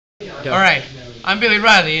Alright, I'm Billy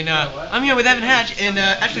Riley, and I'm here with Evan Hatch and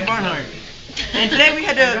Ashley Barnhart. And today we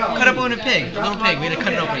had to cut up on a pig, a little pig. We had to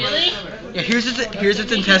cut it open. Really? Yeah, here's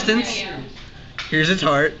its intestines. Here's its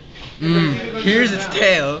heart. Here's its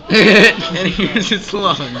tail. And here's its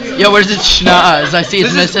lungs. Yo, where's its schnoz? I see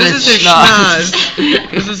it's missing its schnoz.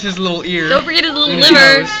 This is his little ear. Don't forget his little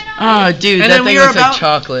liver. Oh, dude, And that then thing looks like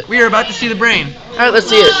chocolate. We are about to see the brain. Alright, let's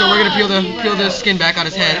see it. So we're gonna peel the skin back on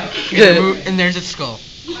his head. And there's its skull.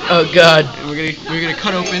 Oh God. And we're gonna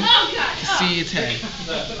cut open to see its head.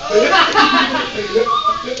 I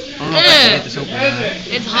don't know if I can get this open or not.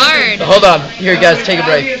 It's hard. Hold on. Here, guys, take a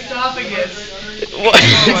break. What?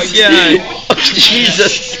 Oh my God. Oh,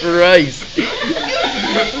 Jesus Christ.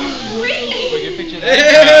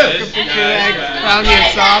 Found the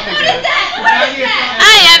esophagus.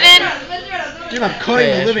 Hi, Evan. Dude, I'm cutting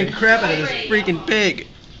the living crap out of this freaking pig.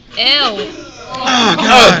 Ew. Oh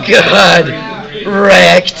God. Oh God.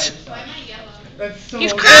 Wrecked.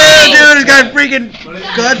 He's Oh, crying. dude, it's got freaking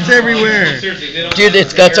guts everywhere. Dude,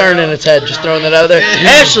 its guts aren't in its head. Just throwing that out there.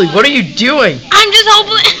 Ashley, what are you doing? I'm just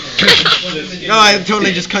hoping. No, I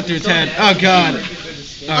totally just cut through its head. Oh God.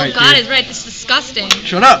 Oh God, is right. This is disgusting.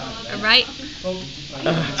 Shut up. All right. Oh, look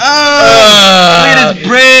at its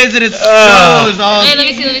braids and its skull is all. Hey, let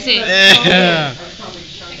me see. Yeah.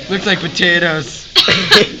 Looks like potatoes.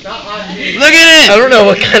 Look at it. I don't know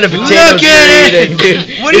what kind of potatoes Look at you're it. eating,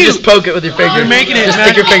 dude. What You are you- just poke it with your finger. You're making it Just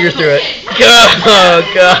stick your finger through it.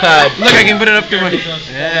 Oh God. Look, I can put it up through my.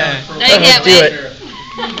 Yeah. No, you Let's can't. do Wait. it.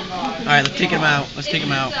 All right, let's take him out. Let's take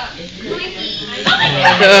him out.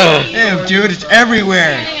 Oh. Ew, dude, it's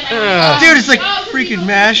everywhere. Oh. Dude, it's like freaking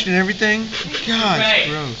mashed and everything. God, it's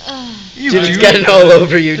gross. Ew, Dude, it's getting all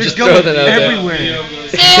over you. There's Just throw going that out there. everywhere.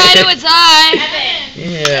 Say hi to its eye.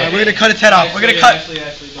 Yeah. We're gonna cut its head off. We're gonna cut.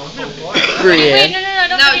 Free, Wait, eh?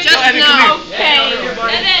 no, No, just no. okay.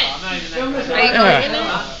 Are you going in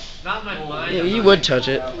there? Yeah, you would touch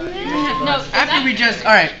it. No.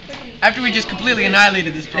 After we just completely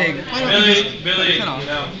annihilated this pig. Why don't we just cut its head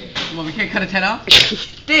off? Well, we can't cut its head off.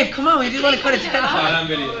 Dave, come on, we just want to cut its head off.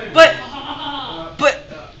 But,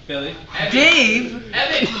 Billy. Dave.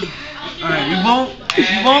 All right,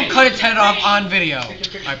 we won't cut its head off on video. All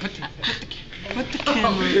right, put the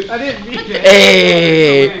camera. I didn't mean that.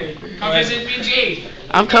 Hey. Come visit me, Jade.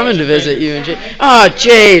 I'm coming to visit you and Jade. Oh,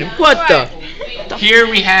 Jade, what the? Here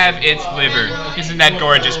we have its liver. Isn't that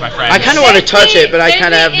gorgeous, my friend? I kind of want to touch it, but I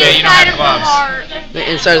kind of have Yeah, you don't have gloves.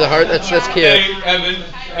 the inside of the heart. That's cute. Hey, Evan,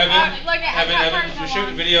 you're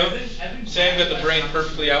shooting video. Sam got the brain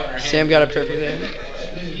perfectly out in her hand. Sam got it perfect there.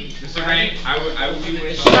 Mr. Rain, I would be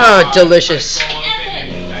waiting. Oh, delicious.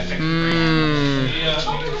 Mmm.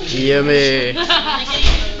 Yummy.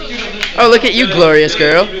 Oh, look at you, glorious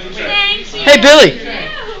girl. Hey, Billy.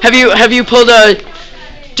 Have you pulled a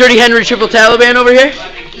Dirty Henry Triple Taliban over here?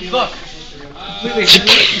 Look.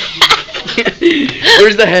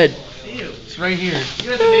 Where's the head? It's right here.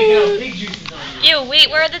 Ew, wait,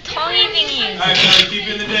 where are the tongue thingies? Alright, Billy, keep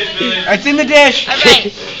it in the dish, Billy. It's in the dish.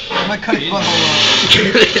 Alright. I might cut its butthole off.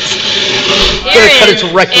 Here cut is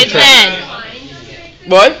its rectal its tract. head.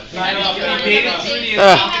 What? Guys,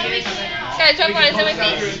 talk about it. Is that my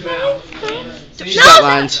face? She's got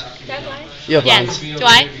lines. Do I have lines? You have Yes. lines. Do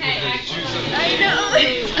I?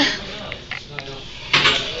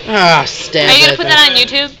 Ah, stab Are you gonna put that on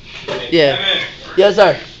YouTube? Yeah. Evan, Yes,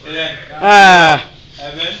 sir. Evan, Ah.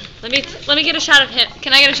 Evan, Let me get a shot of him.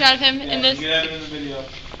 Can I get a shot of him in this? get Evan in the video.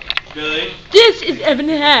 Billy. This is Evan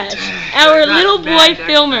Hatch, our little boy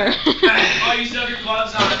filmer. Oh, you still have your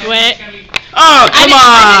gloves on. Wait. Oh, come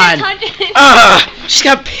I on. didn't touch it. Ah, she's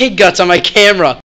got pig guts on my camera.